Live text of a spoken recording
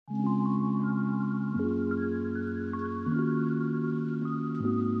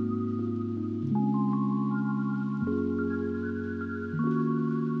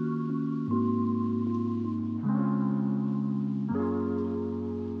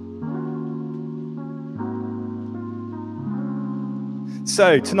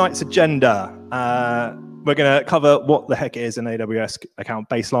So tonight's agenda, we're going to cover what the heck is an AWS account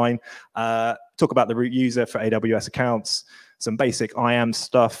baseline, talk about the root user for AWS accounts, some basic IAM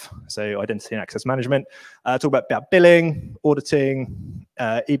stuff, so identity and access management, talk about billing, auditing,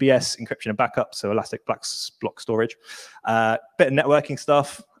 EBS, encryption and backup, so elastic block storage, bit of networking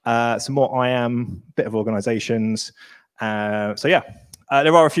stuff, some more IAM, bit of organizations. So yeah,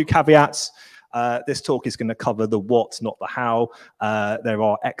 there are a few caveats. This talk is going to cover the what, not the how. There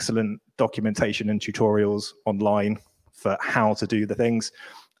are excellent documentation and tutorials online for how to do the things.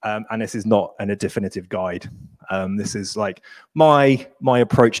 And this is not a definitive guide. This is like my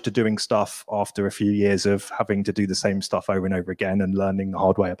approach to doing stuff after a few years of having to do the same stuff over and over again and learning the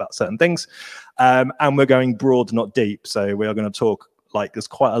hard way about certain things. And we're going broad, not deep. So we are going to talk, like, there's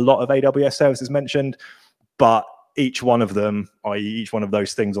quite a lot of AWS services mentioned, but each one of them, i.e. each one of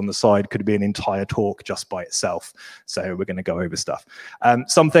those things on the side, could be an entire talk just by itself. So we're going to go over stuff.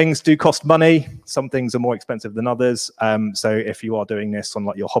 Some things do cost money. Some things are more expensive than others. So if you are doing this on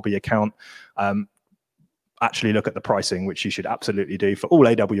like your hobby account, actually look at the pricing, which you should absolutely do for all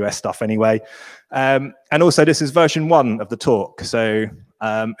AWS stuff anyway. And also this is version 1 of the talk. So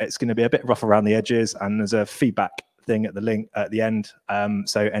it's going to be a bit rough around the edges, and there's a feedback thing at the link at the end,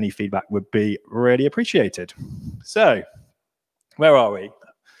 so any feedback would be really appreciated. So where are we?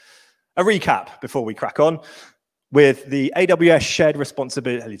 A recap before we crack on with the AWS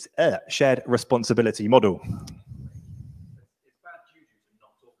shared responsibility model.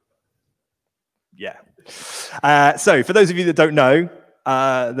 Yeah. So for those of you that don't know,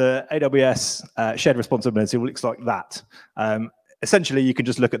 the AWS shared responsibility looks like that. Essentially, you can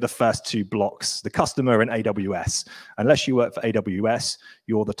just look at the first 2 blocks, the customer and AWS. Unless you work for AWS,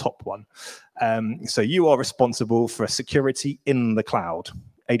 you're the top one. So you are responsible for security in the cloud.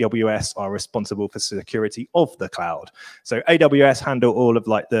 AWS are responsible for security of the cloud. So AWS handle all of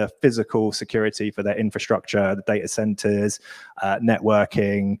like the physical security for their infrastructure, the data centers,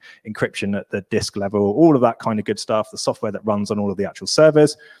 networking, encryption at the disk level, all of that kind of good stuff, the software that runs on all of the actual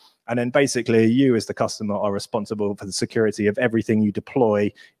servers. And then basically you as the customer are responsible for the security of everything you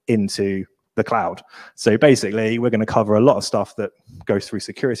deploy into the cloud. So basically we're going to cover a lot of stuff that goes through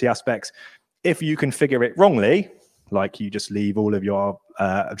security aspects. If you configure it wrongly, like you just leave all of your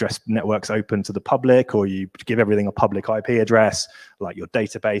address networks open to the public, or you give everything a public IP address, like your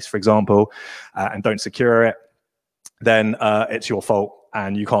database, for example, and don't secure it, then it's your fault.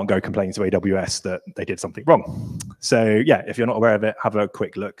 And you can't go complaining to AWS that they did something wrong. So yeah, if you're not aware of it, have a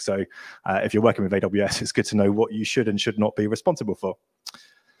quick look. So if you're working with AWS, it's good to know what you should and should not be responsible for.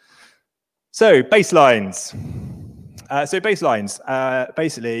 So baselines.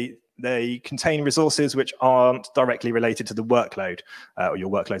 Basically, they contain resources which aren't directly related to the workload or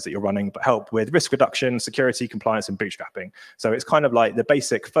your workloads that you're running, but help with risk reduction, security, compliance, and bootstrapping. So it's kind of like the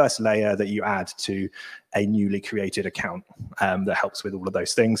basic first layer that you add to a newly created account that helps with all of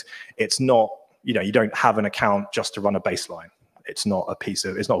those things. It's not, you know, you don't have an account just to run a baseline. It's not a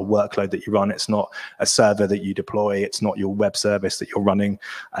workload that you run. It's not a server that you deploy. It's not your web service that you're running.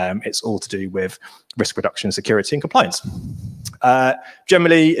 It's all to do with risk reduction, security, and compliance.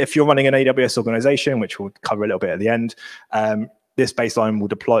 Generally, if you're running an AWS organization, which we'll cover a little bit at the end, this baseline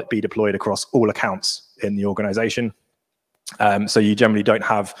will be deployed across all accounts in the organization. So you generally don't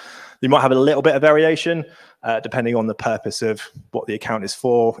have, you might have a little bit of variation depending on the purpose of what the account is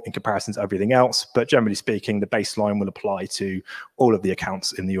for in comparison to everything else. But generally speaking, the baseline will apply to all of the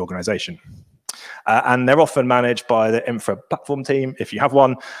accounts in the organization. And they're often managed by the infra platform team, if you have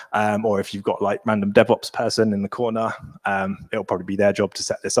one, or if you've got like random DevOps person in the corner, it'll probably be their job to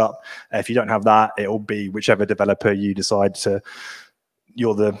set this up. If you don't have that, it'll be whichever developer you decide to,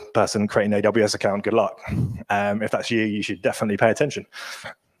 you're the person creating an AWS account, good luck. If that's you, you should definitely pay attention.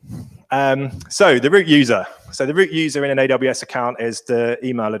 So the root user. So the root user in an AWS account is the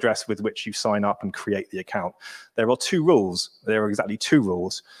email address with which you sign up and create the account. There are 2 rules. There are exactly 2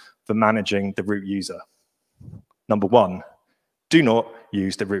 rules for managing the root user. Number 1, do not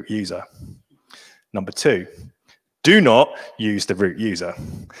use the root user. Number 2, do not use the root user.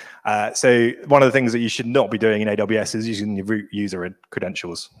 So one of the things that you should not be doing in AWS is using the root user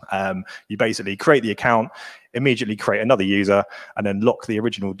credentials. You basically create the account, immediately create another user, and then lock the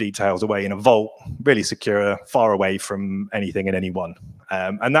original details away in a vault, really secure, far away from anything and anyone.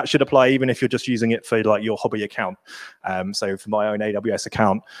 And that should apply even if you're just using it for like your hobby account. So for my own AWS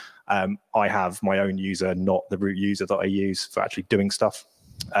account, I have my own user, not the root user that I use for actually doing stuff.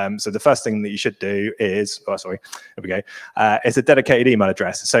 So the first thing that you should do is, it's a dedicated email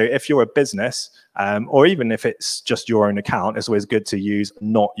address. So if you're a business, or even if it's just your own account, it's always good to use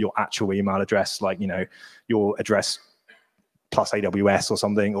not your actual email address, like, you know, your address plus AWS or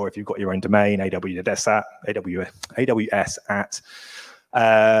something, or if you've got your own domain, AWS at.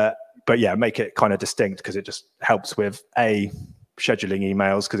 But yeah, make it kind of distinct, because it just helps with scheduling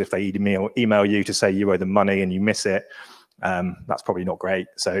emails, because if they email you to say you owe them money and you miss it, that's probably not great.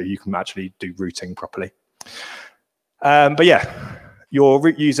 So you can actually do routing properly. But yeah, your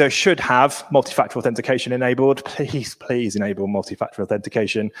root user should have multi-factor authentication enabled. Please enable multi-factor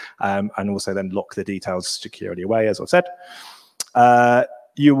authentication, and also then lock the details securely away, as I've said.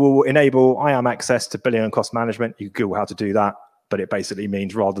 You will enable IAM access to billing and cost management. You Google how to do that, but it basically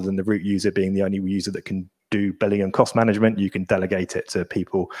means rather than the root user being the only user that can do billing and cost management, you can delegate it to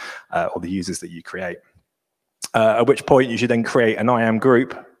people or the users that you create. At which point you should then create an IAM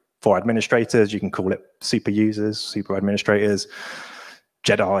group for administrators. You can call it super users, super administrators,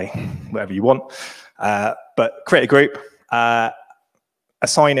 Jedi, whatever you want. But create a group,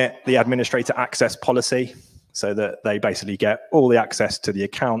 assign it the administrator access policy, so that they basically get all the access to the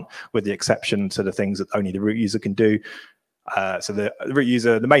account, with the exception to the things that only the root user can do. So the root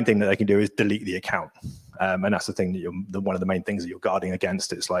user, the main thing that they can do is delete the account. And that's the thing that one of the main things that you're guarding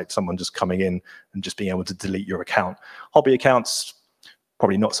against. It's like someone just coming in and just being able to delete your account. Hobby accounts,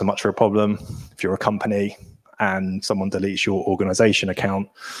 probably not so much of a problem. If you're a company and someone deletes your organization account,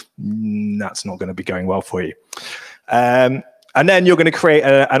 that's not going to be going well for you. And then you're going to create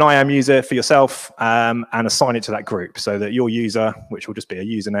an IAM user for yourself, and assign it to that group, so that your user, which will just be a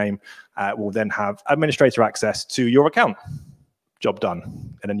username, will then have administrator access to your account. Job done.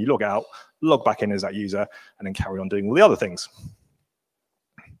 And then you log out, log back in as that user, and then carry on doing all the other things.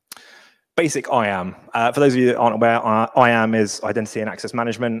 Basic IAM. For those of you that aren't aware, IAM is identity and access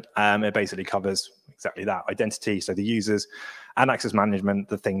management. It basically covers exactly that: identity, so the users, and access management,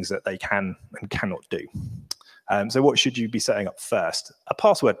 the things that they can and cannot do. So what should you be setting up first? A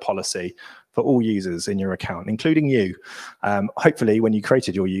password policy for all users in your account, including you. Hopefully, when you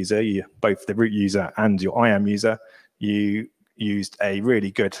created your user, both the root user and your IAM user, you used a really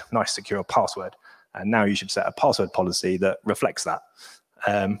good, nice, secure password. And now you should set a password policy that reflects that.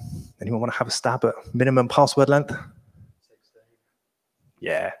 Anyone want to have a stab at minimum password length? 16.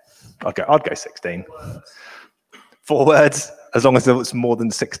 Yeah, I'd go 16. 4 words, as long as it's more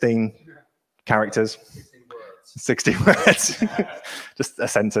than 16 characters. 60 words, just a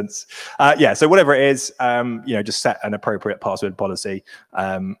sentence. Yeah, so whatever it is, just set an appropriate password policy.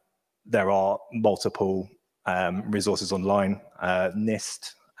 There are multiple resources online,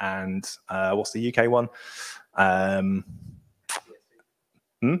 NIST, and what's the UK one?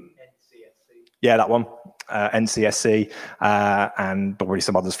 Yeah, that one, NCSC, and probably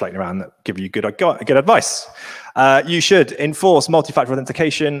some others floating around that give you good advice. You should enforce multi-factor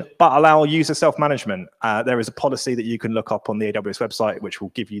authentication, but allow user self-management. There is a policy that you can look up on the AWS website, which will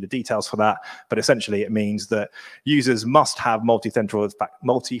give you the details for that. But essentially, it means that users must have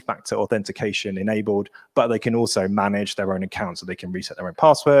multi-factor authentication enabled, but they can also manage their own account. So they can reset their own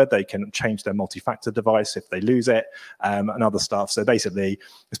password, they can change their multi-factor device if they lose it, and other stuff. So basically,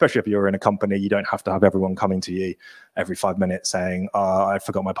 especially if you're in a company, you don't have to have everyone coming to you every 5 minutes saying, oh, I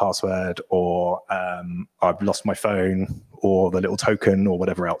forgot my password, or I've lost my phone, or the little token, or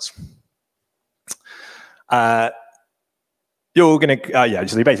whatever else. You're going to,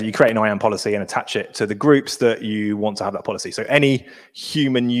 so basically you create an IAM policy and attach it to the groups that you want to have that policy. So any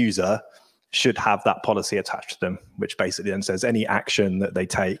human user should have that policy attached to them, which basically then says any action that they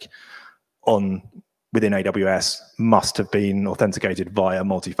take within AWS must have been authenticated via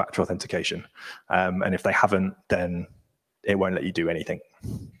multi-factor authentication. And if they haven't, then it won't let you do anything.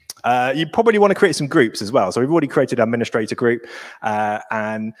 You probably want to create some groups as well. So we've already created an administrator group,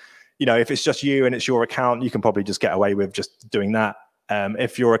 and if it's just you and it's your account, you can probably just get away with just doing that.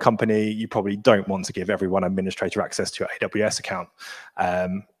 If you're a company, you probably don't want to give everyone administrator access to your AWS account,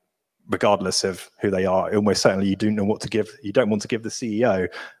 regardless of who they are. Almost certainly, you don't want to give the CEO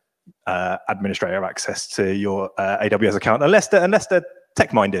administrator access to your AWS account unless they're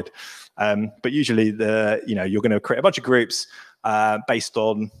tech-minded. But usually, you're going to create a bunch of groups based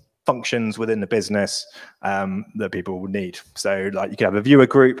on functions within the business that people will need. So like you can have a viewer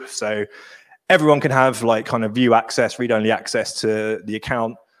group, so everyone can have like kind of view access, read-only access to the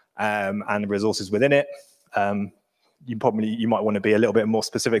account and the resources within it. You might want to be a little bit more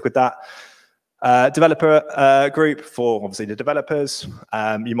specific with that. Developer group for obviously the developers.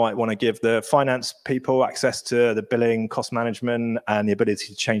 You might want to give the finance people access to the billing, cost management, and the ability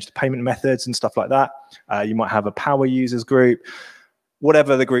to change the payment methods and stuff like that. You might have a power users group.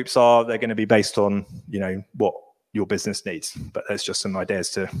 Whatever the groups are, they're going to be based on what your business needs. But there's just some ideas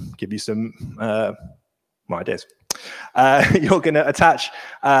to give you some ideas. You're going to attach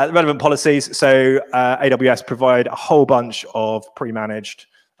relevant policies. So AWS provide a whole bunch of pre-managed,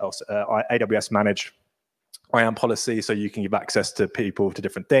 AWS managed IAM policy, so you can give access to people to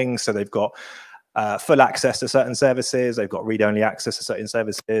different things. So they've got full access to certain services. They've got read-only access to certain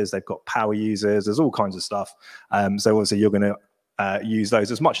services. They've got power users. There's all kinds of stuff. So obviously you're going to use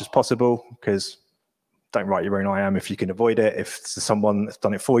those as much as possible, because don't write your own IAM if you can avoid it. If someone has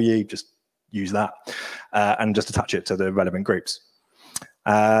done it for you, just use that and just attach it to the relevant groups.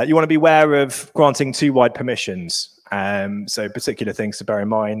 You want to be aware of granting too wide permissions. So particular things to bear in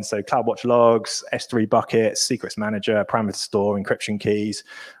mind. So CloudWatch logs, S3 buckets, secrets manager, parameter store, encryption keys.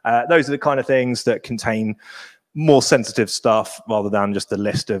 Those are the kind of things that contain more sensitive stuff rather than just a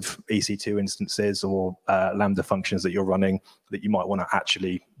list of EC2 instances or Lambda functions that you're running that you might want to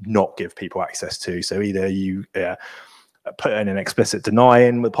actually not give people access to. So either you put in an explicit deny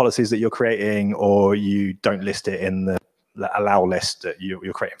in with policies that you're creating, or you don't list it in the allow list that you're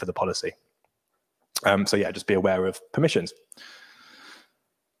creating for the policy. So yeah, just be aware of permissions.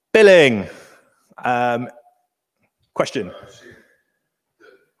 Billing. Question. The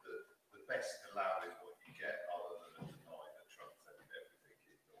best allowed is what you get, other than a deny that trumps everything.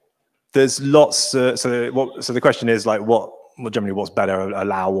 There's lots. So the question is like, generally what's better,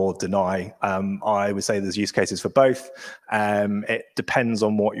 allow or deny? I would say there's use cases for both. It depends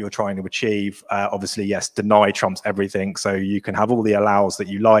on what you're trying to achieve. Obviously, yes, deny trumps everything. So you can have all the allows that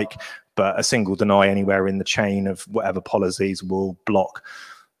you like, but a single deny anywhere in the chain of whatever policies will block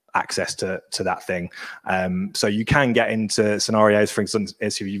access to that thing. So you can get into scenarios, for instance,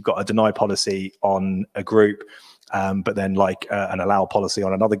 if you've got a deny policy on a group, but then like an allow policy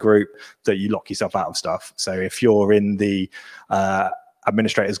on another group, that you lock yourself out of stuff. So if you're in the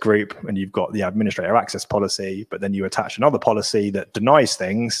administrators group and you've got the administrator access policy, but then you attach another policy that denies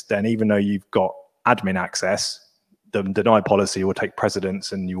things, then even though you've got admin access, the deny policy will take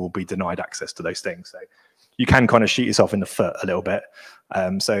precedence and you will be denied access to those things. So you can kind of shoot yourself in the foot a little bit.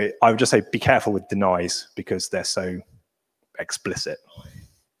 So I would just say be careful with denies because they're so explicit.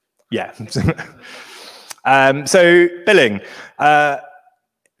 Yeah. So billing.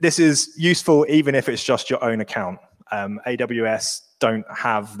 This is useful even if it's just your own account. AWS don't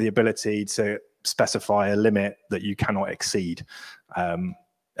have the ability to specify a limit that you cannot exceed.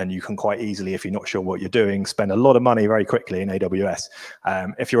 And you can quite easily, if you're not sure what you're doing, spend a lot of money very quickly in AWS.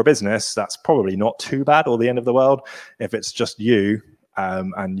 If you're a business, that's probably not too bad or the end of the world. If it's just you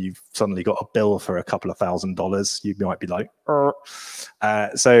and you've suddenly got a bill for a couple of $1,000s, you might be like,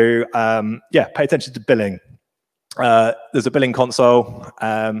 yeah, pay attention to billing. There's a billing console.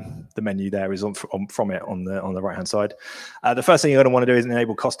 The menu there is from it on the right hand side. The first thing you're going to want to do is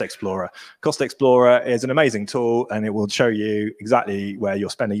enable Cost Explorer. Cost Explorer is an amazing tool, and it will show you exactly where you're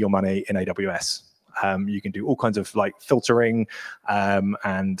spending your money in AWS. You can do all kinds of like filtering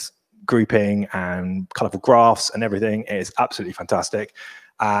and grouping and colorful graphs and everything. It is absolutely fantastic.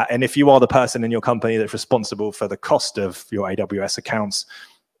 And if you are the person in your company that's responsible for the cost of your AWS accounts,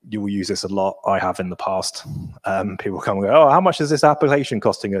 you will use this a lot. I have in the past. People come and go, oh, how much is this application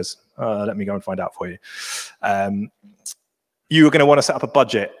costing us? Let me go and find out for you. You are going to want to set up a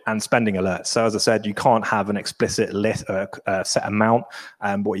budget and spending alerts. So as I said, you can't have an explicit list set amount.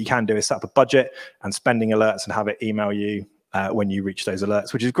 But what you can do is set up a budget and spending alerts and have it email you when you reach those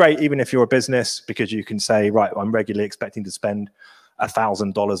alerts, which is great even if you're a business, because you can say, right, I'm regularly expecting to spend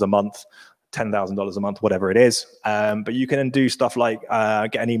 $1,000 a month, $10,000 a month, whatever it is. But you can do stuff like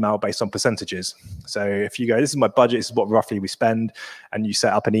get an email based on percentages. So if you go, this is my budget, this is what roughly we spend, and you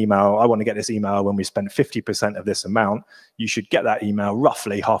set up an email, I want to get this email when we spend 50% of this amount, you should get that email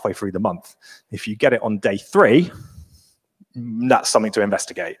roughly halfway through the month. If you get it on day 3, that's something to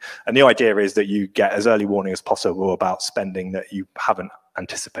investigate. And the idea is that you get as early warning as possible about spending that you haven't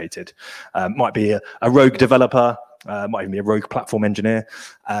anticipated. Might be a rogue developer, might even be a rogue platform engineer,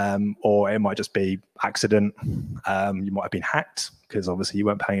 or it might just be accident. You might have been hacked because obviously you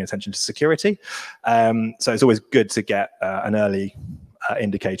weren't paying attention to security. So it's always good to get an early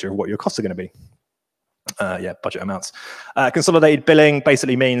indicator of what your costs are going to be. Yeah, budget amounts. Consolidated billing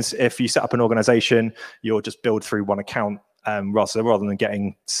basically means if you set up an organization, you'll just build through one account. Rather than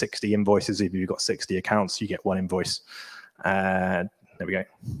getting 60 invoices, if you've got 60 accounts, you get one invoice. There we go.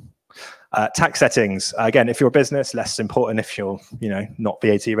 Tax settings. Again, if you're a business, less important if you're, not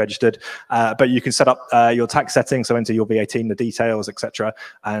VAT registered. But you can set up your tax settings, so enter your VAT in the details, etc.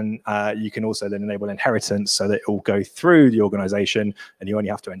 And you can also then enable inheritance so that it will go through the organization, and you only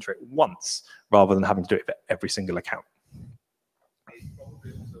have to enter it once, rather than having to do it for every single account. It's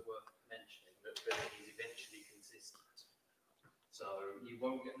probably also worth mentioning that billing is eventually consistent. So you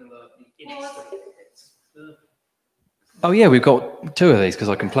won't get an alert the instant it hits. Oh yeah, we've got 2 of these because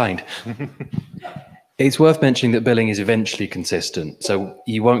I complained. It's worth mentioning that billing is eventually consistent. So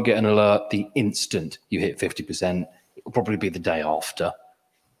you won't get an alert the instant you hit 50%. It'll probably be the day after.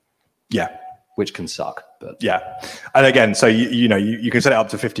 Yeah. Which can suck, but yeah. And again, so you know you can set it up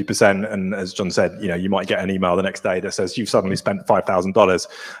to 50%, and as John said, you know, you might get an email the next day that says you've suddenly spent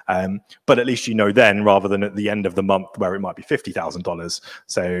 $5,000, but at least you know then, rather than at the end of the month where it might be $50,000.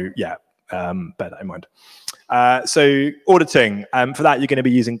 So yeah, bear that in mind. So auditing, for that you're going to be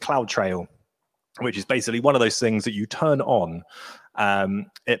using CloudTrial, which is basically one of those things that you turn on.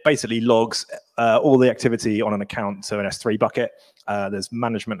 It basically logs all the activity on an account to an S3 bucket. There's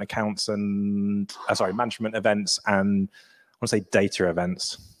management accounts and management events, and I want to say data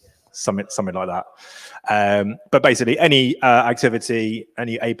events, something like that. But basically any activity,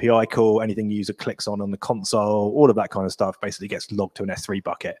 any API call, anything the user clicks on the console, all of that kind of stuff basically gets logged to an S3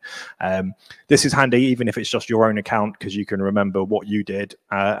 bucket. This is handy even if it's just your own account, because you can remember what you did,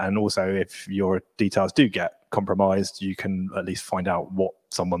 and also if your details do get compromised, you can at least find out what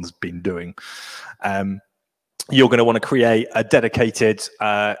someone's been doing. You're going to want to create a dedicated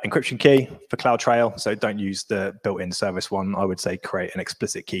encryption key for CloudTrial. So don't use the built-in service one. I would say create an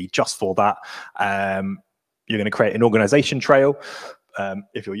explicit key just for that. You're going to create an organization trail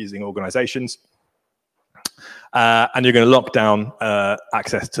if you're using organizations. And you're going to lock down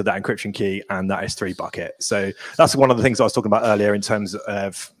access to that encryption key and that S3 bucket. So that's one of the things I was talking about earlier in terms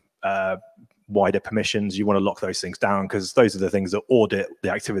of wider permissions. You want to lock those things down, because those are the things that audit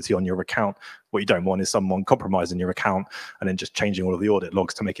the activity on your account. What you don't want is someone compromising your account and then just changing all of the audit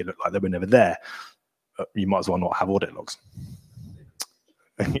logs to make it look like they were never there. You might as well not have audit logs.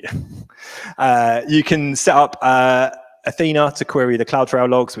 You can set up Athena to query the CloudTrial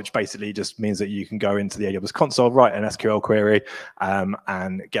logs, which basically just means that you can go into the AWS console, write an SQL query,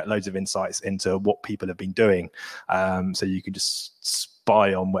 and get loads of insights into what people have been doing. So you can just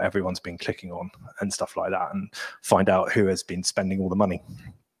spy on what everyone's been clicking on and stuff like that, and find out who has been spending all the money,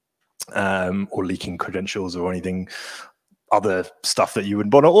 or leaking credentials or anything, other stuff that you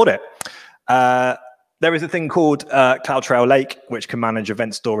would want to audit. There is a thing called CloudTrial Lake, which can manage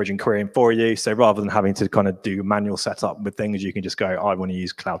event storage and querying for you. So rather than having to kind of do manual setup with things, you can just go, I want to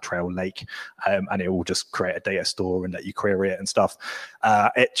use CloudTrial Lake, and it will just create a data store and let you query it and stuff.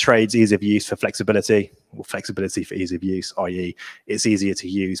 It trades ease of use for flexibility, or flexibility for ease of use, i.e. it's easier to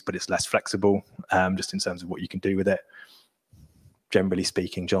use, but it's less flexible, just in terms of what you can do with it. Generally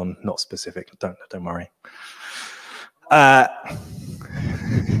speaking, John, not specific, don't worry.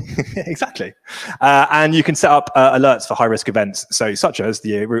 Exactly. And you can set up alerts for high-risk events, so such as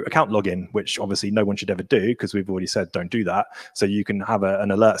the root account login, which obviously no one should ever do, because we've already said don't do that. So you can have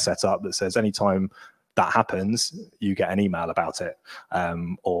an alert set up that says anytime that happens, you get an email about it,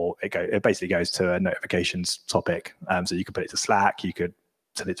 or it basically goes to a notifications topic. So you could put it to Slack, you could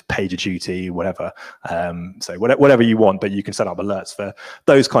set it to PagerDuty, whatever. So whatever you want, but you can set up alerts for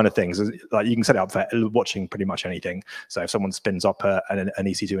those kind of things. Like you can set it up for watching pretty much anything. So if someone spins up an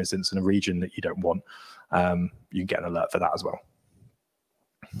EC2 instance in a region that you don't want, you can get an alert for that as well.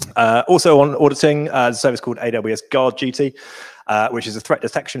 Also on auditing, there's a service called AWS GuardDuty, which is a threat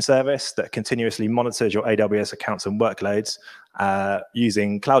detection service that continuously monitors your AWS accounts and workloads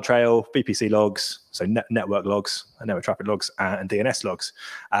using CloudTrial, VPC logs, so network logs, network traffic logs, and DNS logs.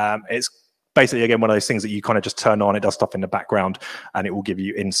 It's basically, again, one of those things that you kind of just turn on. It does stuff in the background, and it will give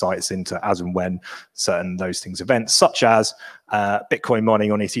you insights into as and when certain those things events, such as Bitcoin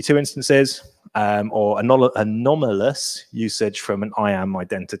mining on EC2 instances, or anomalous usage from an IAM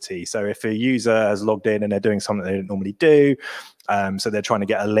identity. So if a user has logged in and they're doing something they don't normally do, so they're trying to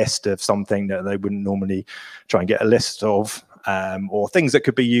get a list of something that they wouldn't normally try and get a list of, or things that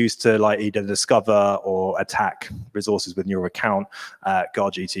could be used to like either discover or attack resources within your account,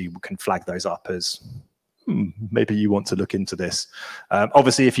 GuardDuty can flag those up as maybe you want to look into this.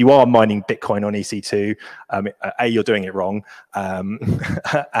 Obviously, if you are mining Bitcoin on EC2, A, you're doing it wrong,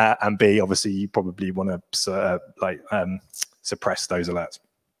 and B, obviously you probably want to suppress those alerts.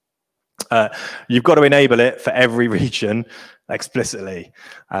 You've got to enable it for every region explicitly.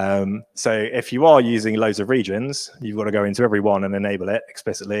 So if you are using loads of regions, you've got to go into every one and enable it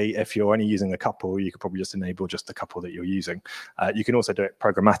explicitly. If you're only using a couple, you could probably just enable just a couple that you're using. You can also do it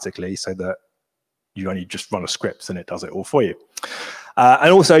programmatically, so that you only just run a script and it does it all for you.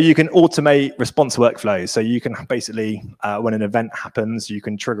 And also you can automate response workflows. So you can basically, when an event happens, you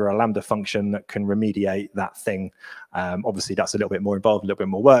can trigger a Lambda function that can remediate that thing. Obviously that's a little bit more involved, a little bit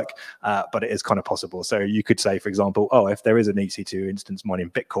more work, but it is kind of possible. So you could say, for example, oh, if there is an EC2 instance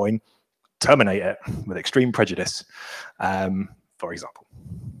mining Bitcoin, terminate it with extreme prejudice, for example.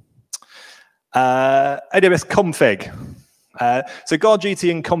 AWS Config. So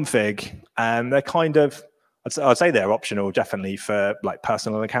GuardDuty and Config, they're kind of, I'd say they're optional, definitely for like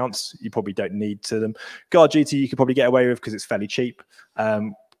personal accounts. You probably don't need to them. GuardDuty you could probably get away with because it's fairly cheap.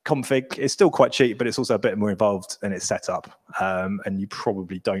 Config is still quite cheap, but it's also a bit more involved in its setup, and you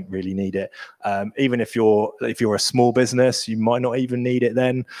probably don't really need it. Even if you're a small business, you might not even need it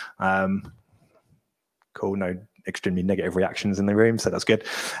then. Cool, no extremely negative reactions in the room, so that's good.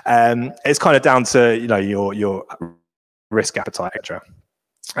 It's kind of down to your risk appetite, etc.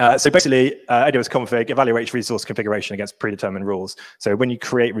 So basically, AWS Config evaluates resource configuration against predetermined rules. So when you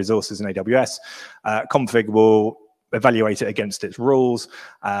create resources in AWS, Config will evaluate it against its rules.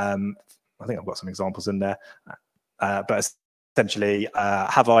 I think I've got some examples in there. But essentially,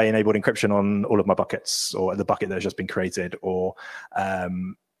 have I enabled encryption on all of my buckets, or the bucket that has just been created, or are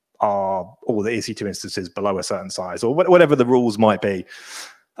all the EC2 instances below a certain size, or whatever the rules might be.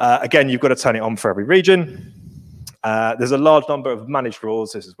 Again, you've got to turn it on for every region. There's a large number of managed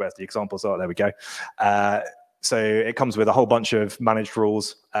rules. This is where the examples are. There we go. So it comes with a whole bunch of managed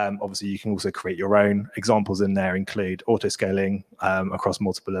rules. Obviously, you can also create your own. Examples in there include auto-scaling across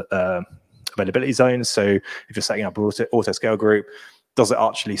multiple availability zones. So if you're setting up an auto-scale group, does it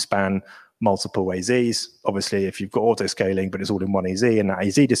actually span multiple AZs? Obviously, if you've got auto-scaling, but it's all in one AZ and that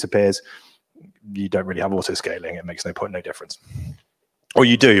AZ disappears, you don't really have auto-scaling. It makes no point, no difference. Or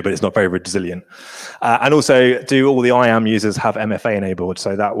you do, but it's not very resilient. And also, do all the IAM users have MFA enabled?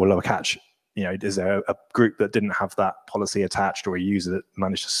 So that will catch, is there a group that didn't have that policy attached, or a user that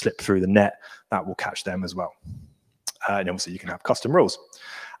managed to slip through the net? That will catch them as well. And obviously, you can have custom rules.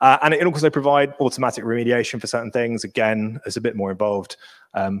 And it can also provide automatic remediation for certain things. Again, it's a bit more involved.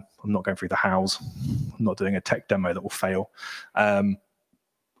 I'm not going through the hows. I'm not doing a tech demo that will fail.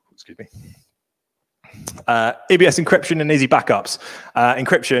 Excuse me. AWS encryption and easy backups.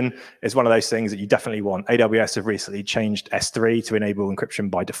 Encryption is one of those things that you definitely want. AWS have recently changed S3 to enable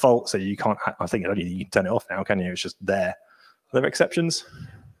encryption by default, so you can't, I think you can turn it off now, can you? It's just there. Are there exceptions?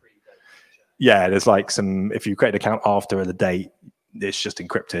 Yeah, there's like some, if you create an account after the date, it's just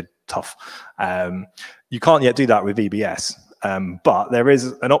encrypted, tough. You can't yet do that with EBS. But there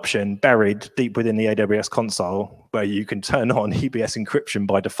is an option buried deep within the AWS console where you can turn on EBS encryption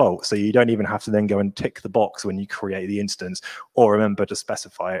by default. So you don't even have to then go and tick the box when you create the instance, or remember to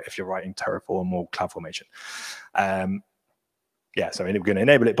specify it if you're writing Terraform or CloudFormation. Yeah, so we're going to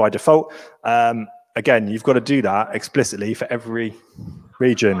enable it by default. Again, you've got to do that explicitly for every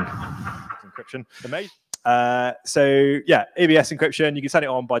region. Encryption. So yeah, AWS encryption, you can set it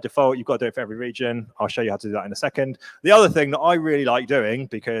on by default. You've got to do it for every region. I'll show you how to do that in a second. The other thing that I really like doing,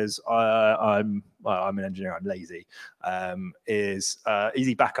 because I'm an engineer, I'm lazy, is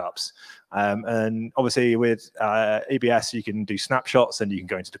easy backups. And obviously with AWS, you can do snapshots, and you can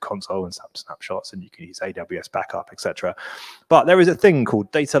go into the console and snapshots, and you can use AWS backup, etc. But there is a thing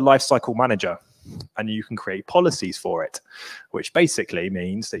called Data Lifecycle Manager, and you can create policies for it, which basically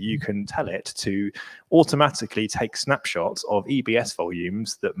means that you can tell it to automatically take snapshots of EBS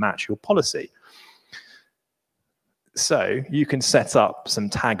volumes that match your policy. So you can set up some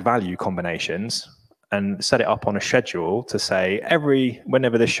tag value combinations and set it up on a schedule to say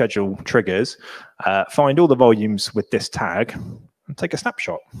whenever this schedule triggers, find all the volumes with this tag and take a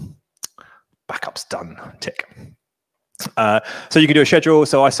snapshot. Backup's done, tick. So you can do a schedule.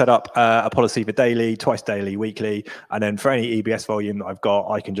 So I set up a policy for daily, twice daily, weekly, and then for any EBS volume that I've got,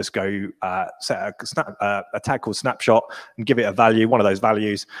 I can just go set a tag called snapshot and give it a value, one of those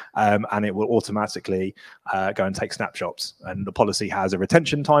values, and it will automatically go and take snapshots. And the policy has a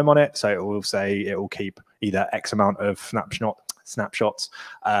retention time on it, so it will say it will keep either X amount of snapshots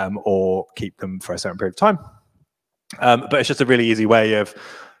or keep them for a certain period of time. But it's just a really easy way of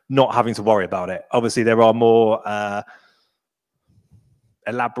not having to worry about it. Obviously, there are more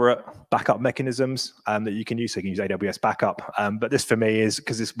elaborate backup mechanisms that you can use. So you can use AWS backup, but this for me is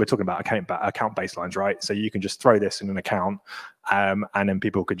because we're talking about account baselines, right? So you can just throw this in an account, and then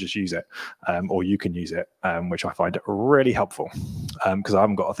people could just use it, or you can use it, which I find really helpful because I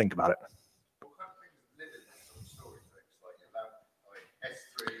haven't got to think about it. What kind of things live in this sort of storage things? Like you have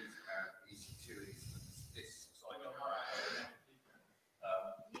S3s and EC2s, disks like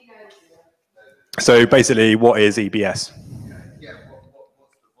So basically, what is EBS?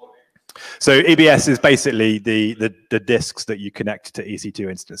 So EBS is basically the disks that you connect to EC2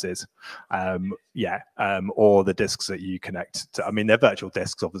 instances, or the disks that you connect to. I mean, they're virtual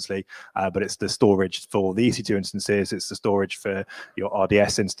disks, obviously, but it's the storage for the EC2 instances. It's the storage for your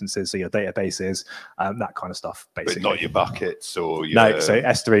RDS instances, so your databases, that kind of stuff, basically. But not your buckets or your... No, so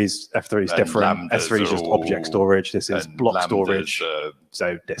S3 is different. S3 is just object storage. This is block storage,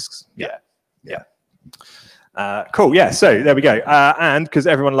 so disks. Yeah. Yeah. Cool. Yeah. So there we go. And because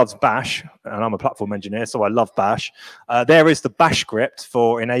everyone loves Bash, and I'm a platform engineer, so I love Bash. There is the Bash script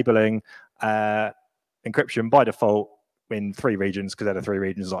for enabling encryption by default in 3 regions, because they're the 3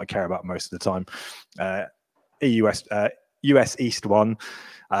 regions that I care about most of the time. US East 1,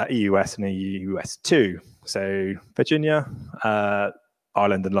 EUS, and EUS 2. So Virginia,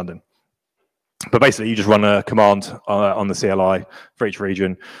 Ireland, and London. But basically, you just run a command on the CLI for each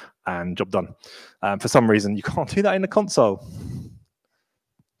region, and job done. For some reason, you can't do that in the console.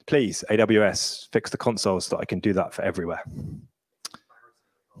 Please, AWS, fix the console so that I can do that for everywhere.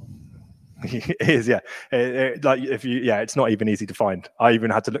 It is, yeah. Like if you, yeah, it's not even easy to find. I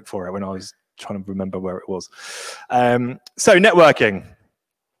even had to look for it when I was trying to remember where it was. So networking.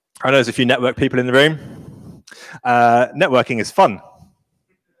 I know there's a few network people in the room. Networking is fun.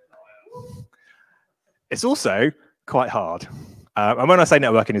 It's also quite hard. And when I say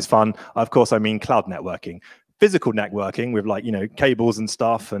networking is fun, of course, I mean cloud networking. Physical networking with, like, you know, cables and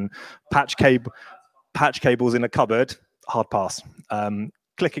stuff and patch cables in a cupboard, hard pass.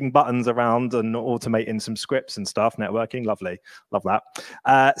 Clicking buttons around and automating some scripts and stuff, networking, lovely, love that.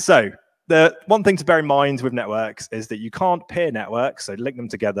 So the one thing to bear in mind with networks is that you can't peer networks, so link them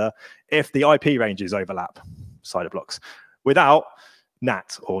together, if the IP ranges overlap, CIDR blocks, without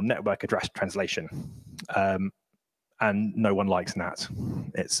NAT, or network address translation. And no one likes NAT.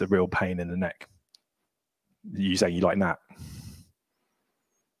 It's a real pain in the neck. You say you like NAT.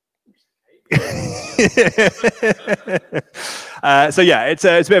 So yeah, it's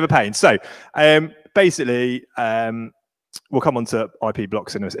a bit of a pain. So basically, we'll come on to IP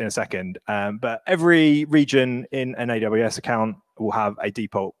blocks in a second. But every region in an AWS account will have a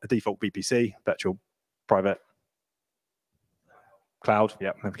default VPC, virtual private cloud.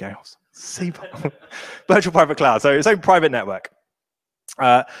 Yeah, there we go. See, virtual private cloud. So its own private network.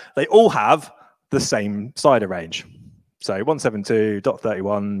 They all have the same CIDR range. So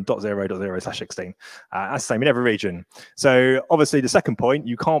 172.31.0.0/16. That's the same in every region. So obviously the second point,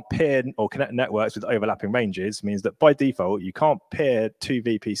 you can't peer or connect networks with overlapping ranges, means that by default, you can't peer 2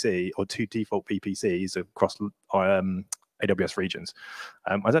 VPC or 2 default VPCs across AWS regions.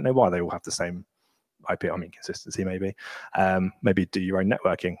 I don't know why they all have the same IP. I mean, consistency maybe. Maybe do your own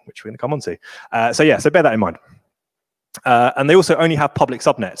networking, which we're going to come on to. So yeah, so bear that in mind. And they also only have public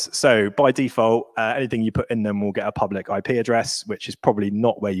subnets. So by default, anything you put in them will get a public IP address, which is probably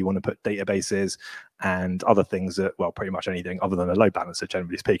not where you want to put databases and other things that, well, pretty much anything other than a load balancer,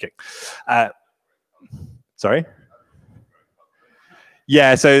 generally speaking. Sorry?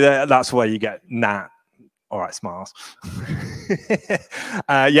 Yeah, so that's where you get NAT. All right, smiles.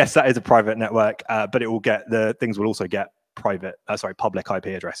 Yes, that is a private network, but it will get, the things will also get public IP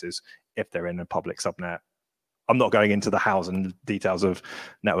addresses if they're in a public subnet. I'm not going into the hows and details of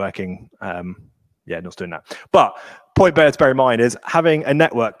networking. Yeah, not doing that. But point to bear in mind is having a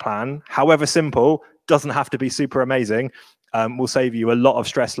network plan, however simple, doesn't have to be super amazing. Will save you a lot of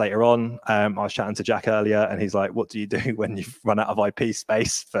stress later on. I was chatting to Jack earlier, and he's like, "What do you do when you've run out of IP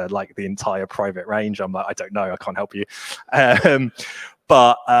space for like the entire private range?" I'm like, "I don't know. I can't help you."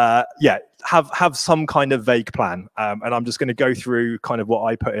 But yeah, have some kind of vague plan. And I'm just going to go through kind of what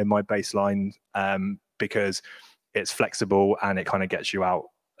I put in my baseline, because it's flexible and it kind of gets you out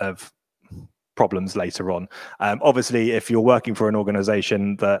of problems later on. Obviously, if you're working for an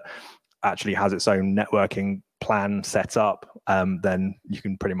organization that actually has its own networking plan set up, then you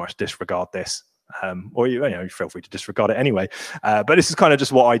can pretty much disregard this, or you know, feel free to disregard it anyway. But this is kind of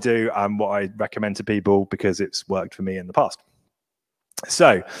just what I do and what I recommend to people because it's worked for me in the past.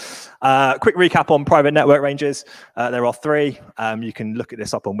 So quick recap on private network ranges. There are 3. You can look at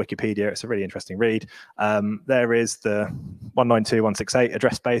this up on Wikipedia. It's a really interesting read. There is the 192.168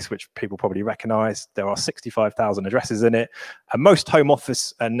 address space, which people probably recognize. There are 65,000 addresses in it, and most home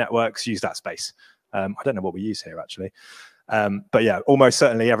office and networks use that space. I don't know what we use here, actually. But yeah, almost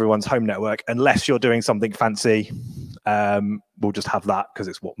certainly everyone's home network, unless you're doing something fancy, we'll just have that because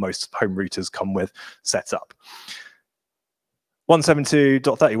it's what most home routers come with set up.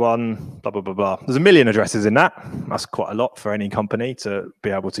 172.31, blah, blah, blah, blah. There's 1 million addresses in that. That's quite a lot for any company to be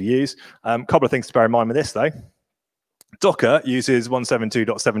able to use. A couple of things to bear in mind with this, though. Docker uses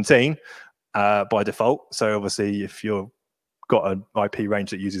 172.17 by default. So obviously, if you've got an IP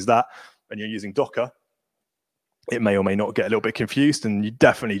range that uses that and you're using Docker, it may or may not get a little bit confused, and you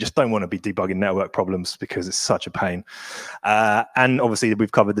definitely just don't want to be debugging network problems because it's such a pain. And obviously,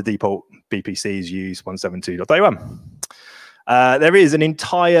 we've covered the default VPCs use 172.31. There is an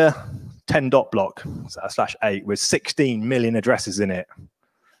entire 10-dot block, so /8, with 16 million addresses in it.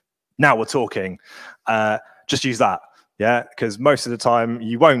 Now we're talking. Just use that. Yeah, because most of the time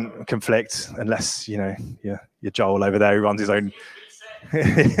you won't conflict unless, you know, you're Joel over there who runs his own.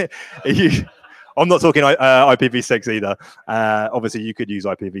 I'm not talking IPv6 either. Obviously, you could use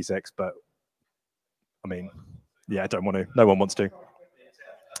IPv6, but I mean, yeah, I don't want to. No one wants to.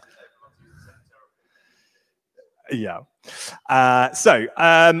 Yeah.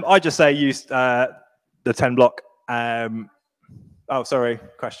 I just say use the 10 block. Oh, sorry.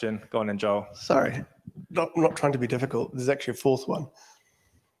 Question. Go on then, Joel. Sorry. I'm not trying to be difficult. There's actually a fourth one.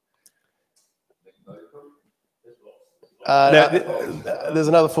 There's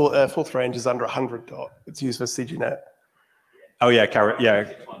another fourth range is under 100 dot. It's used for CGNet. Oh yeah,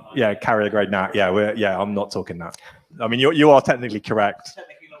 carrier grade NAT. Yeah, I'm not talking that. I mean, you are technically correct.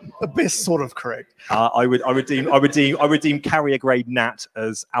 The best sort of correct. I would deem carrier grade NAT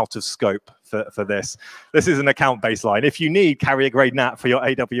as out of scope for this. This is an account baseline. If you need carrier grade NAT for your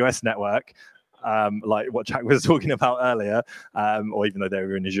AWS network, like what Jack was talking about earlier, or even though they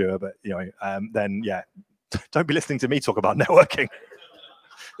were in Azure, but you know, then yeah, don't be listening to me talk about networking.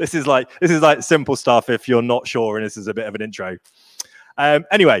 This is like simple stuff if you're not sure, and this is a bit of an intro.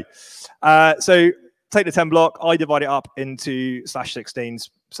 Anyway, so take the 10 block. I divide it up into /16s.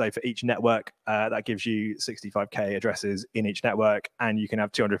 So for each network, that gives you 65K addresses in each network, and you can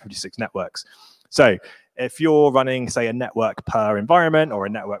have 256 networks. So if you're running, say, a network per environment or a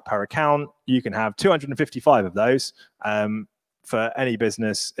network per account, you can have 255 of those. For any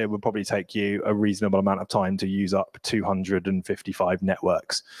business, it would probably take you a reasonable amount of time to use up 255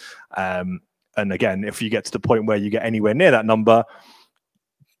 networks. And again, if you get to the point where you get anywhere near that number,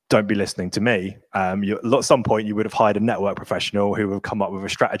 don't be listening to me. At some point, you would have hired a network professional who will come up with a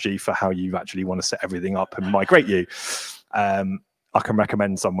strategy for how you actually want to set everything up and migrate you. I can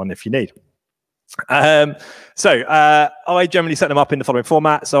recommend someone if you need. I generally set them up in the following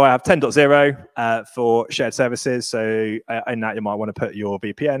format. So I have 10.0 for shared services. So in that, you might want to put your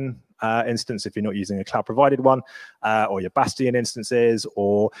VPN instance if you're not using a cloud provided one, or your Bastion instances,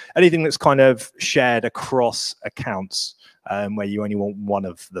 or anything that's kind of shared across accounts, where you only want one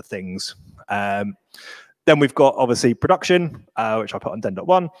of the things. Then we've got obviously production, which I put on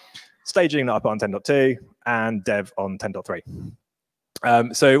 10.1, staging that I put on 10.2, and dev on 10.3.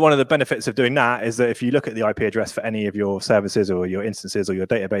 So one of the benefits of doing that is that if you look at the IP address for any of your services or your instances or your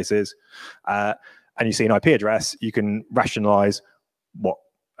databases, and you see an IP address, you can rationalize what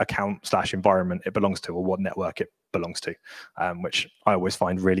account/environment it belongs to, or what network it belongs to, which I always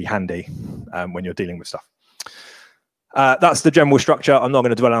find really handy when you're dealing with stuff. That's the general structure. I'm not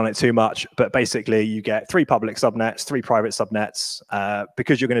going to dwell on it too much, but basically you get 3 public subnets, 3 private subnets.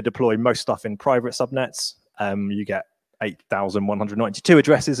 Because you're going to deploy most stuff in private subnets, you get 8,192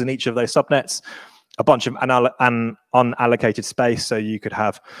 addresses in each of those subnets, a bunch of unallocated space. So you could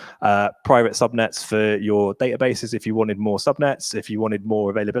have private subnets for your databases if you wanted more subnets. If you wanted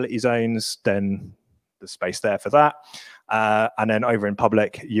more availability zones, then there's space there for that. And then over in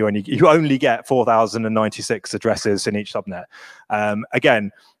public, you only get 4,096 addresses in each subnet.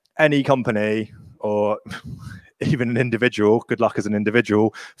 Again, any company or even an individual, good luck as an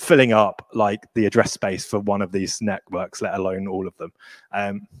individual, filling up like the address space for one of these networks, let alone all of them.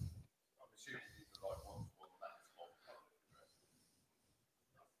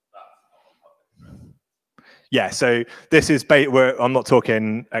 Yeah, so this is I'm not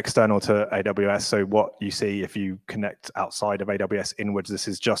talking external to AWS. So what you see if you connect outside of AWS inwards, this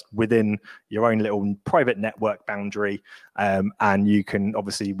is just within your own little private network boundary. And you can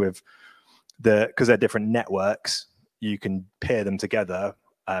obviously because they're different networks, you can pair them together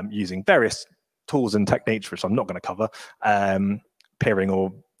using various tools and techniques, which I'm not going to cover. Peering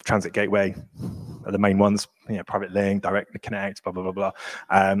or transit gateway are the main ones. Private link, direct connect, blah blah blah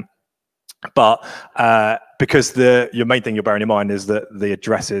blah. But because your main thing you're bearing in mind is that the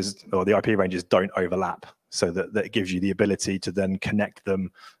addresses or the IP ranges don't overlap, so that it gives you the ability to then connect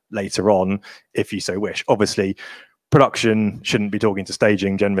them later on if you so wish. Obviously, production shouldn't be talking to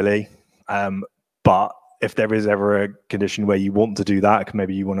staging generally, but if there is ever a condition where you want to do that,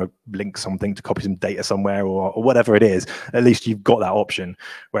 maybe you want to link something to copy some data somewhere or whatever it is, at least you've got that option.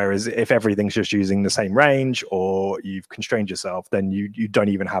 Whereas if everything's just using the same range or you've constrained yourself, then you don't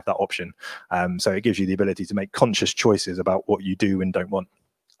even have that option. So it gives you the ability to make conscious choices about what you do and don't want.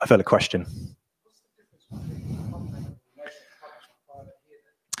 I felt a question.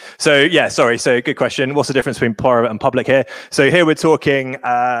 So yeah, sorry. So good question. What's the difference between private and public here? So here we're talking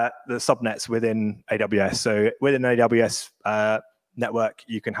the subnets within AWS. So within AWS network,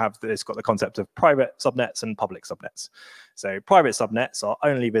 you can have it's got the concept of private subnets and public subnets. So private subnets are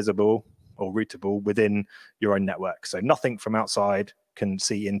only visible or routable within your own network. So nothing from outside can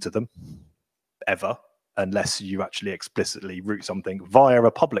see into them ever. unless you actually explicitly route something via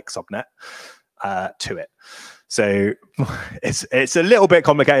a public subnet to it. So it's a little bit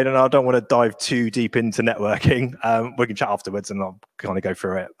complicated, and I don't want to dive too deep into networking. We can chat afterwards, and I'll kind of go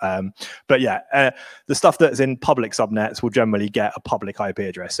through it. But yeah, the stuff that's in public subnets will generally get a public IP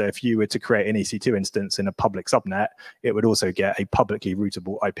address. So if you were to create an EC2 instance in a public subnet, it would also get a publicly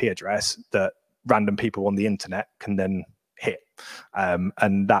routable IP address that random people on the internet can then hit.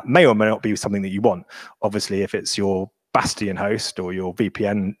 And that may or may not be something that you want. Obviously, if it's your Bastion host or your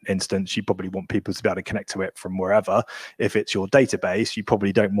VPN instance, you probably want people to be able to connect to it from wherever. If it's your database, you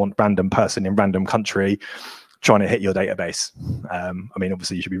probably don't want random person in random country trying to hit your database. I mean,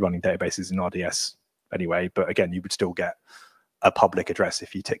 obviously you should be running databases in RDS anyway, but again, you would still get a public address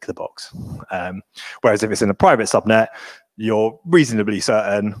if you tick the box. Whereas if it's in a private subnet, you're reasonably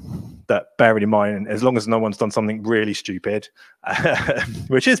certain that, bearing in mind, as long as no one's done something really stupid,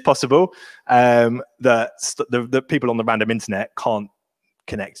 which is possible, that the people on the random internet can't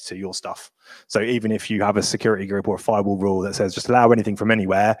connect to your stuff. So even if you have a security group or a firewall rule that says just allow anything from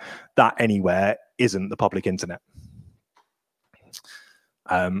anywhere, that anywhere isn't the public internet.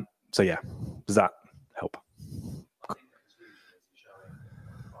 So yeah, does that help?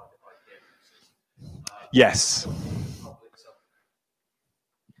 Yes.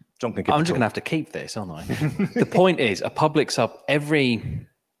 I'm just going to have to keep this, aren't I? The point is, a public sub, every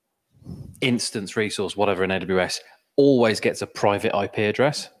instance, resource, whatever in AWS, always gets a private IP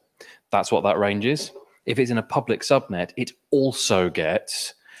address. That's what that range is. If it's in a public subnet, it also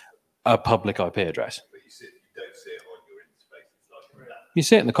gets a public IP address. But you don't see it on your interface. Like that. You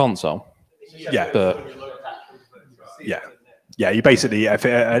see it in the console. Yeah. But yeah. You basically, if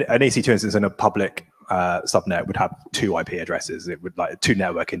an EC2 instance in a public subnet would have two IP addresses. It would like two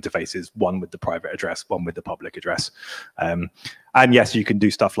network interfaces, one with the private address, one with the public address. And yes, you can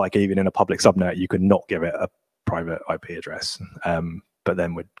do stuff like even in a public subnet, you can not give it a private IP address. But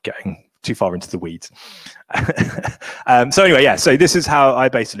then we're getting too far into the weeds. So anyway, yeah, so this is how I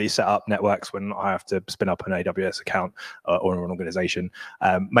basically set up networks when I have to spin up an AWS account or an organization.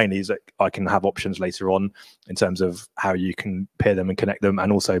 Mainly is that I can have options later on in terms of how you can pair them and connect them,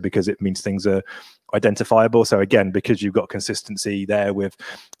 and also because it means things are identifiable. So again, because you've got consistency there with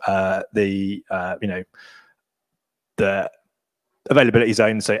the availability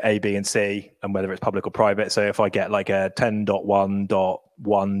zones, so A, B, and C, and whether it's public or private. So if I get like a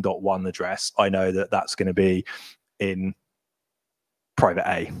 10.1.1.1 address, I know that that's going to be in private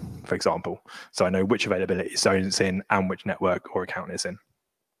A, for example. So I know which availability zone it's in and which network or account it's in.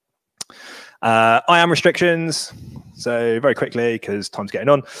 IAM restrictions. So very quickly, because time's getting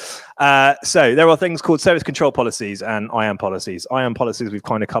on. So there are things called service control policies and IAM policies. IAM policies we've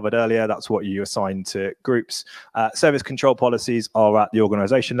kind of covered earlier. That's what you assign to groups. Service control policies are at the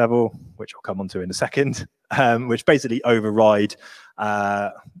organization level, which I'll come on to in a second, which basically override,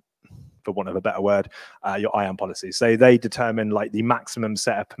 for want of a better word, your IAM policies. So they determine like the maximum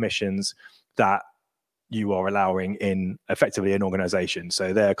set of permissions that you are allowing in effectively an organization.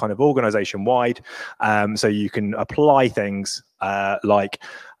 So they're kind of organization wide. So you can apply things like,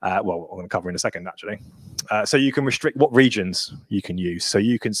 well, I'm going to cover in a second, actually. So you can restrict what regions you can use. So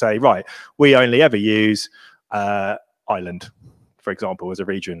you can say, right, we only ever use Ireland, for example, as a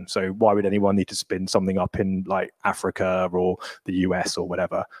region. So why would anyone need to spin something up in like Africa or the US or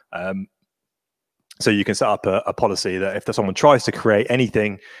whatever? So you can set up a policy that if someone tries to create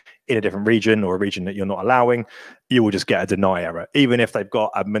anything in a different region or a region that you're not allowing, you will just get a deny error, even if they've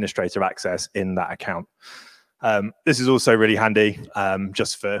got administrator access in that account. This is also really handy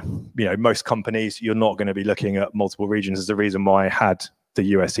just for, most companies. You're not going to be looking at multiple regions. There's a reason why I had the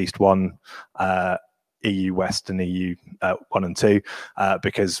US East 1, EU West and EU 1 and 2,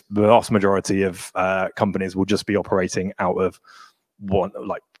 because the vast majority of companies will just be operating out of one,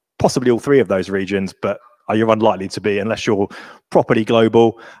 like possibly all three of those regions, but you're unlikely to be, unless you're properly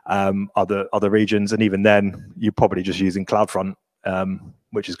global, other regions, and even then, you're probably just using CloudFront,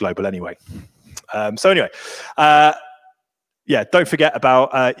 which is global anyway. So anyway, yeah, don't forget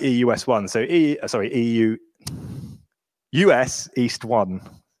about EU West 1. So US East 1.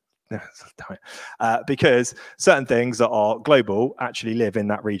 Because certain things that are global actually live in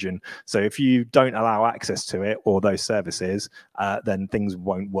that region. So if you don't allow access to it or those services, then things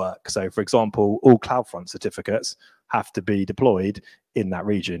won't work. So for example, all CloudFront certificates have to be deployed in that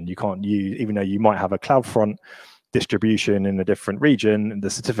region. You can't use, even though you might have a CloudFront distribution in a different region, the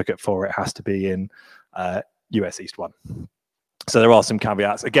certificate for it has to be in US East 1. So there are some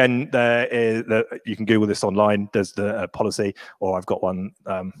caveats. Again, you can Google this online. There's the policy, or I've got one.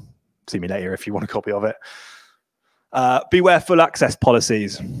 See me later if you want a copy of it. Beware full access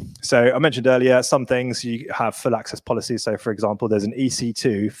policies. So I mentioned earlier, some things you have full access policies. So for example, there's an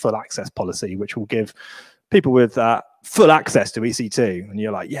EC2 full access policy, which will give people with full access to EC2. And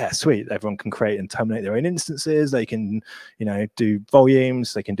you're like, yeah, sweet. Everyone can create and terminate their own instances. They can, do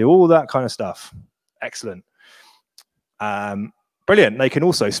volumes. They can do all that kind of stuff. Excellent. Brilliant. They can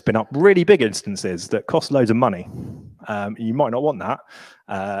also spin up really big instances that cost loads of money. You might not want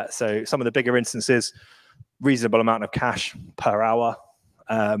that. So some of the bigger instances, reasonable amount of cash per hour.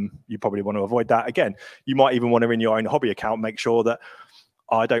 You probably want to avoid that. Again, you might even want to, in your own hobby account, make sure that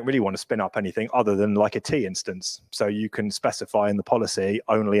I don't really want to spin up anything other than like a T instance. So you can specify in the policy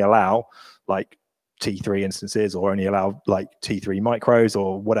only allow like T3 instances or only allow like T3 micros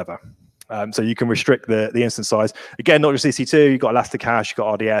or whatever. So you can restrict the instance size. Again, not just EC2, you've got Elasticache, you've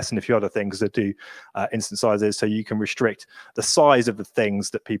got RDS and a few other things that do instance sizes. So you can restrict the size of the things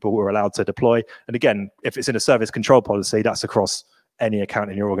that people were allowed to deploy. And again, if it's in a service control policy, that's across any account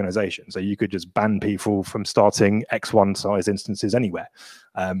in your organization. So you could just ban people from starting X1 size instances anywhere,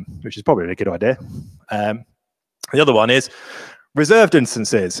 which is probably a good idea. The other one is reserved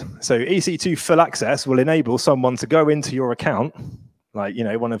instances. So EC2 full access will enable someone to go into your account, like,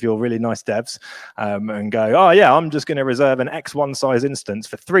 one of your really nice devs, and go, oh yeah, I'm just going to reserve an X1 size instance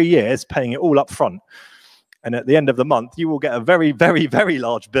for 3 years, paying it all up front. And at the end of the month, you will get a very, very, very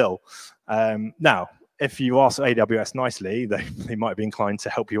large bill. Now, if you ask AWS nicely, they might be inclined to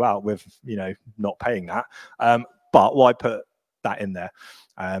help you out with, not paying that. But why put that in there?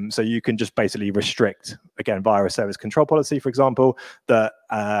 So you can just basically restrict, again, via a service control policy, for example, that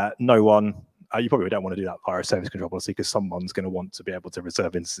no one, you probably don't want to do that via a service control policy because someone's going to want to be able to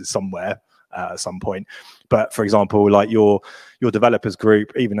reserve instances somewhere at some point. But for example, like your developers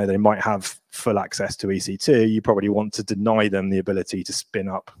group, even though they might have full access to EC2, you probably want to deny them the ability to spin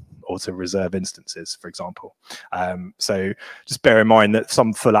up or to reserve instances, for example. So just bear in mind that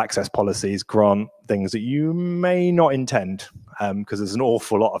some full access policies grant things that you may not intend, because there's an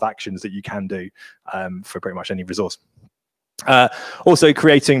awful lot of actions that you can do for pretty much any resource. Also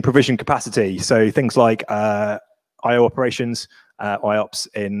creating provision capacity. So things like IO operations, IOPS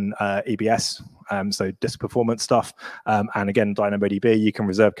in EBS, so disk performance stuff. And again, DynamoDB, you can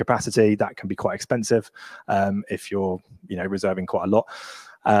reserve capacity. That can be quite expensive if you're reserving quite a lot.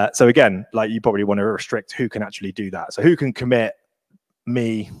 So again, like you probably want to restrict who can actually do that. So who can commit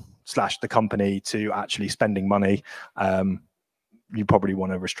me/the company to actually spending money. You probably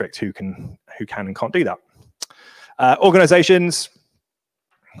want to restrict who can and can't do that. Organizations,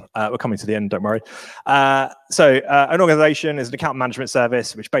 we're coming to the end, don't worry. So an organization is an account management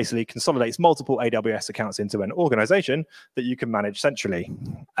service which basically consolidates multiple AWS accounts into an organization that you can manage centrally.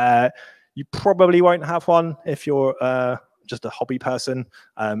 You probably won't have one if you're just a hobby person.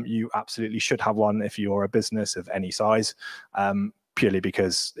 You absolutely should have one if you're a business of any size, purely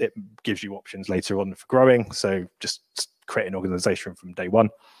because it gives you options later on for growing. So just create an organization from day one.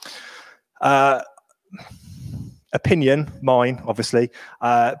 Opinion, mine, obviously,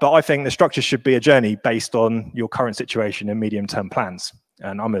 but I think the structure should be a journey based on your current situation and medium-term plans.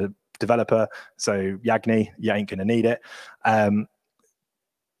 And I'm a developer, so Yagni, you ain't gonna need it.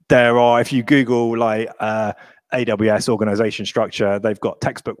 There are, if you Google like AWS organization structure, they've got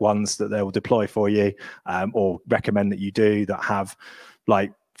textbook ones that they will deploy for you, or recommend that you do, that have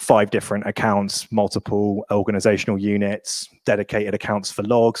like 5 different accounts, multiple organizational units, dedicated accounts for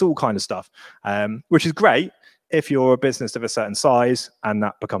logs, all kind of stuff, which is great if you're a business of a certain size and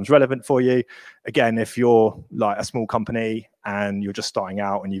that becomes relevant for you. Again, if you're like a small company and you're just starting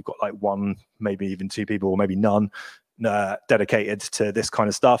out and you've got like 1, maybe even 2 people, or maybe none, dedicated to this kind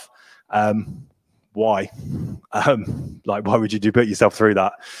of stuff, why? Like, why would you put yourself through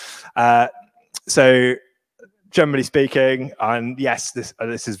that? So generally speaking, and yes, this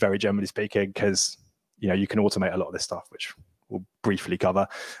is very generally speaking, because you can automate a lot of this stuff, which we'll briefly cover,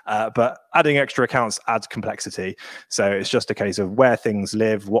 but adding extra accounts adds complexity. So it's just a case of where things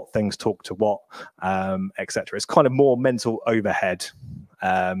live, what things talk to what, etc. It's kind of more mental overhead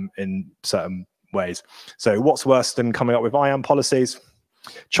in certain ways. So what's worse than coming up with IAM policies?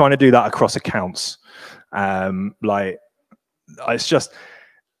 Trying to do that across accounts. Like it's just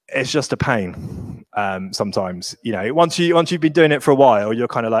a pain sometimes. Once you've been doing it for a while, you're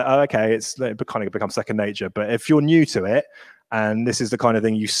kind of like, oh, okay, it kind of becomes second nature. But if you're new to it, and this is the kind of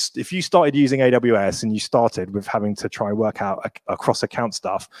thing if you started using AWS and you started with having to try and work out across account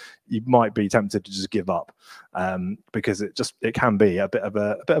stuff, you might be tempted to just give up, because it can be a bit of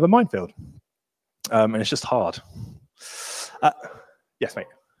a minefield, and it's just hard. Yes, mate.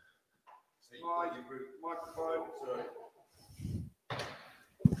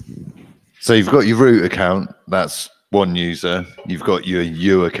 So you've got your root account, that's one user. You've got your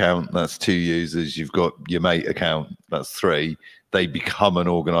U account, that's 2 users. You've got your mate account, that's 3. They become an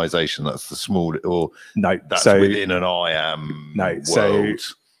organization. That's the small, or no, that's so within an IAM world. So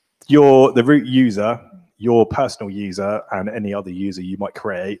you're the root user, your personal user, and any other user you might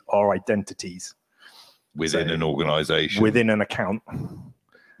create are identities within an organization, within an account.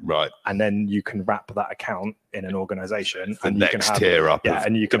 Right. And then you can wrap that account in an organization, The and next you can have, tier up. yeah,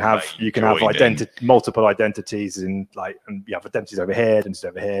 and you can have joining. multiple identities in, like, and you have identities over here, identities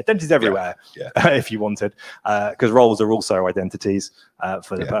over here, identities everywhere, if you wanted, because roles are also identities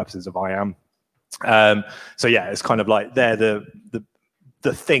for the purposes of IAM. So yeah, it's kind of like they're the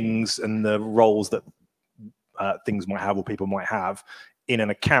things and the roles that things might have or people might have in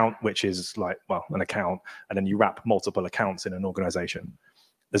an account, which is like, well, an account, and then you wrap multiple accounts in an organization.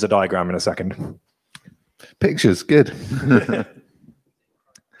 There's a diagram in a second. Pictures, good.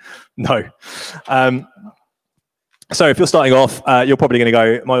 No. So if you're starting off, you're probably going to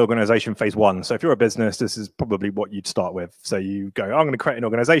go, my organization phase 1. So if you're a business, this is probably what you'd start with. So you go, I'm going to create an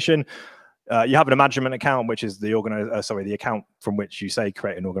organization. You have an management account, which is the the account from which you say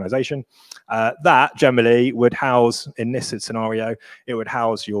create an organization. That generally would house, in this scenario, it would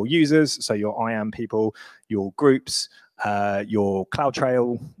house your users, so your IAM people, your groups, your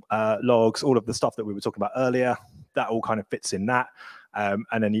CloudTrial logs, all of the stuff that we were talking about earlier. That all kind of fits in that. And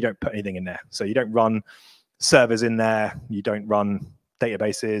then you don't put anything in there. So you don't run servers in there. You don't run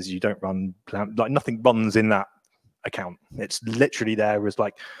databases. You don't run, like, nothing runs in that account. It's literally there as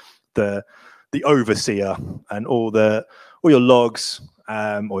like the overseer, and all your logs,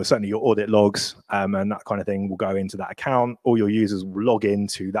 or certainly your audit logs, and that kind of thing will go into that account. All your users will log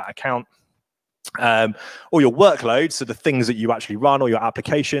into that account. All your workloads, so the things that you actually run, all your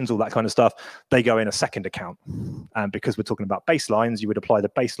applications, all that kind of stuff, they go in a second account. And because we're talking about baselines, you would apply the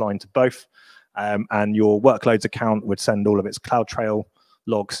baseline to both, and your workloads account would send all of its CloudTrial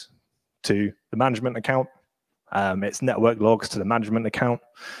logs to the management account. Its network logs to the management account,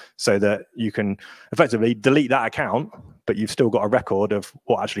 so that you can effectively delete that account, but you've still got a record of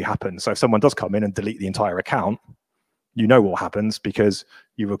what actually happened. So if someone does come in and delete the entire account, you know what happens because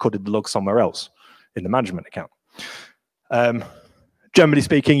you recorded the log somewhere else in the management account. Generally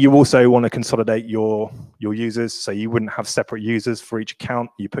speaking, you also want to consolidate your users, so you wouldn't have separate users for each account.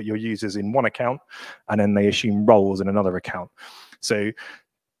 You put your users in one account, and then they assume roles in another account. So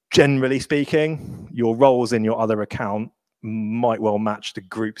generally speaking, your roles in your other account might well match the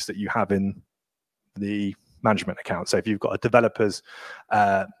groups that you have in the management account. So if you've got a developers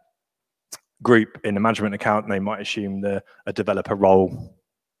group in the management account, they might assume a developer role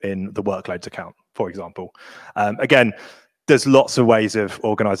in the workloads account, for example. Again, there's lots of ways of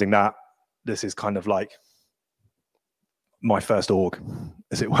organizing that. This is kind of like my first org,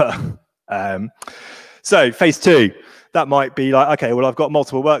 as it were. So phase 2, that might be like, okay, well, I've got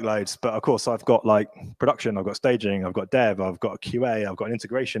multiple workloads, but of course I've got like production, I've got staging, I've got dev, I've got a QA, I've got an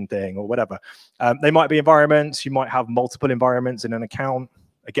integration thing, or whatever. They might be environments. You might have multiple environments in an account.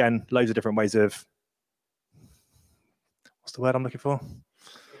 Again, loads of different ways of, what's the word I'm looking for?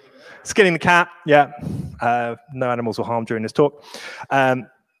 Skinning the cat, yeah. No animals were harmed during this talk.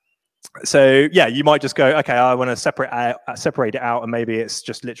 So yeah, you might just go, okay, I want to separate it out, and maybe it's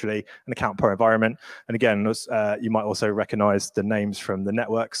just literally an account per environment. And again, you might also recognize the names from the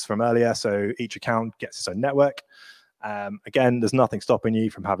networks from earlier. So each account gets its own network. Again, there's nothing stopping you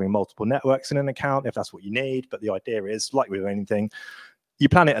from having multiple networks in an account if that's what you need. But the idea is, like with anything, you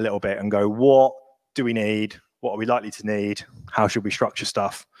plan it a little bit and go, what do we need? What are we likely to need? How should we structure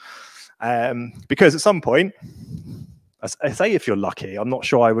stuff? Because at some point, I say if you're lucky, I'm not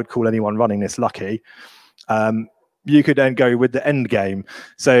sure I would call anyone running this lucky, you could then go with the end game.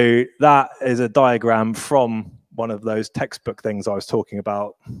 So that is a diagram from one of those textbook things I was talking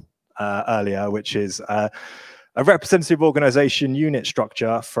about earlier, which is a representative organization unit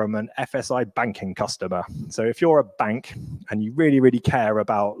structure from an FSI banking customer. So if you're a bank and you really, really care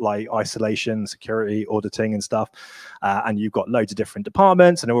about like isolation, security, auditing and stuff, and you've got loads of different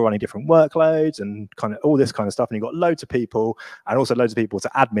departments and they're all running different workloads and kind of all this kind of stuff, and you've got loads of people and also loads of people to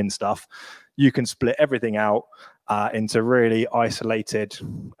admin stuff, you can split everything out into really isolated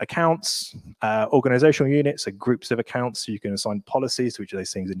accounts, organizational units, so groups of accounts. So you can assign policies to each of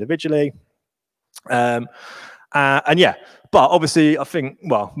those things individually. And yeah, but obviously I think,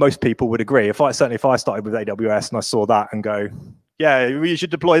 well, most people would agree. If I started with AWS and I saw that and go, yeah, you should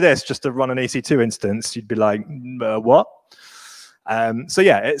deploy this just to run an EC2 instance, you'd be like, what? So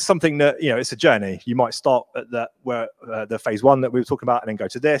yeah, it's something that, you know, it's a journey. You might start at the phase 1 that we were talking about and then go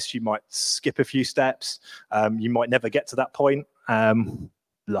to this. You might skip a few steps. You might never get to that point.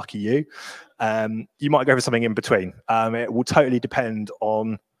 lucky you. You might go for something in between. It will totally depend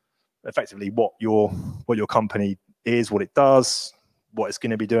on effectively what your company is, what it does, what it's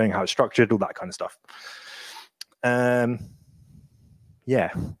going to be doing, how it's structured, all that kind of stuff.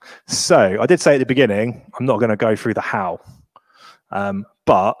 Yeah. So I did say at the beginning, I'm not going to go through the how,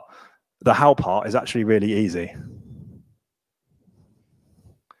 but the how part is actually really easy.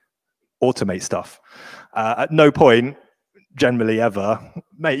 Automate stuff. At no point, generally ever,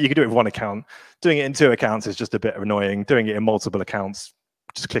 mate, you can do it with one account. Doing it in 2 accounts is just a bit annoying. Doing it in multiple accounts,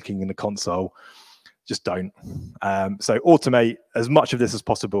 just clicking in the console, just don't. So automate as much of this as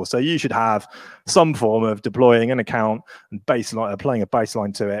possible. So you should have some form of deploying an account and baseline, applying a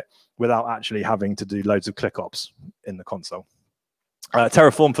baseline to it without actually having to do loads of click ops in the console.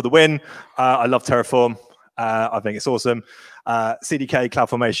 Terraform for the win. I love Terraform. I think it's awesome. CDK,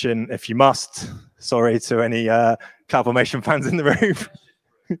 CloudFormation, if you must. Sorry to any CloudFormation fans in the room.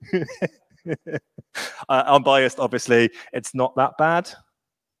 I'm biased, obviously. It's not that bad.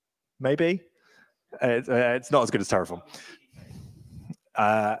 Maybe. It's not as good as Terraform.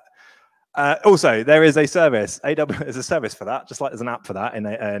 Also, there is a service. AWS is a service for that, just like there's an app for that in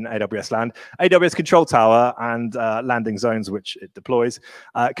AWS land. AWS Control Tower and landing zones, which it deploys,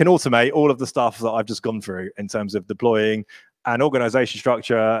 can automate all of the stuff that I've just gone through in terms of deploying an organization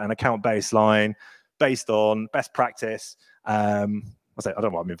structure, an account baseline based on best practice. I don't know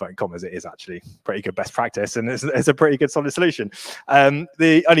why I'm invoking commas. It is actually pretty good best practice, and it's a pretty good solid solution.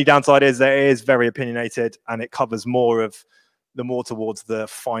 The only downside is that it is very opinionated, and it covers more towards the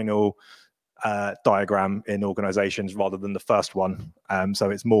final diagram in organizations rather than the first one. So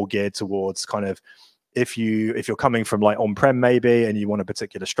it's more geared towards kind of if you're coming from like on-prem maybe and you want a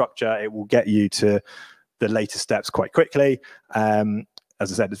particular structure, it will get you to the later steps quite quickly.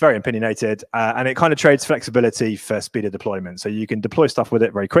 As I said, it's very opinionated, and it kind of trades flexibility for speed of deployment. So you can deploy stuff with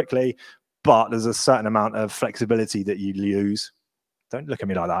it very quickly, but there's a certain amount of flexibility that you lose. Don't look at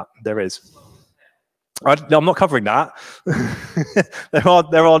me like that. There is. I'm not covering that. there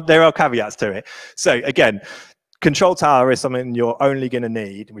are caveats to it. So again, Control Tower is something you're only going to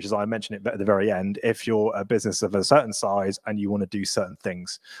need, which is I mentioned it at the very end, if you're a business of a certain size and you want to do certain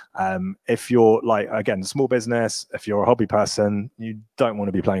things. If you're like, again, a small business, if you're a hobby person, you don't want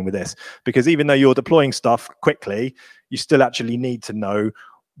to be playing with this, because even though you're deploying stuff quickly, you still actually need to know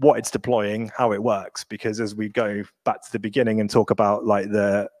what it's deploying, how it works, because as we go back to the beginning and talk about like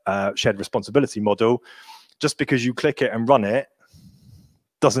the shared responsibility model, just because you click it and run it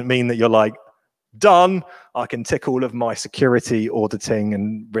doesn't mean that you're like, done, I can tick all of my security, auditing,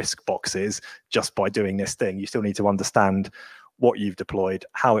 and risk boxes just by doing this thing. You still need to understand what you've deployed,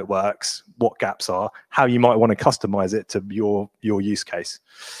 how it works, what gaps are, how you might want to customize it to your use case.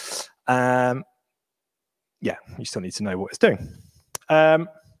 Yeah, you still need to know what it's doing.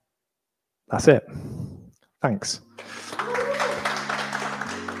 That's it. Thanks.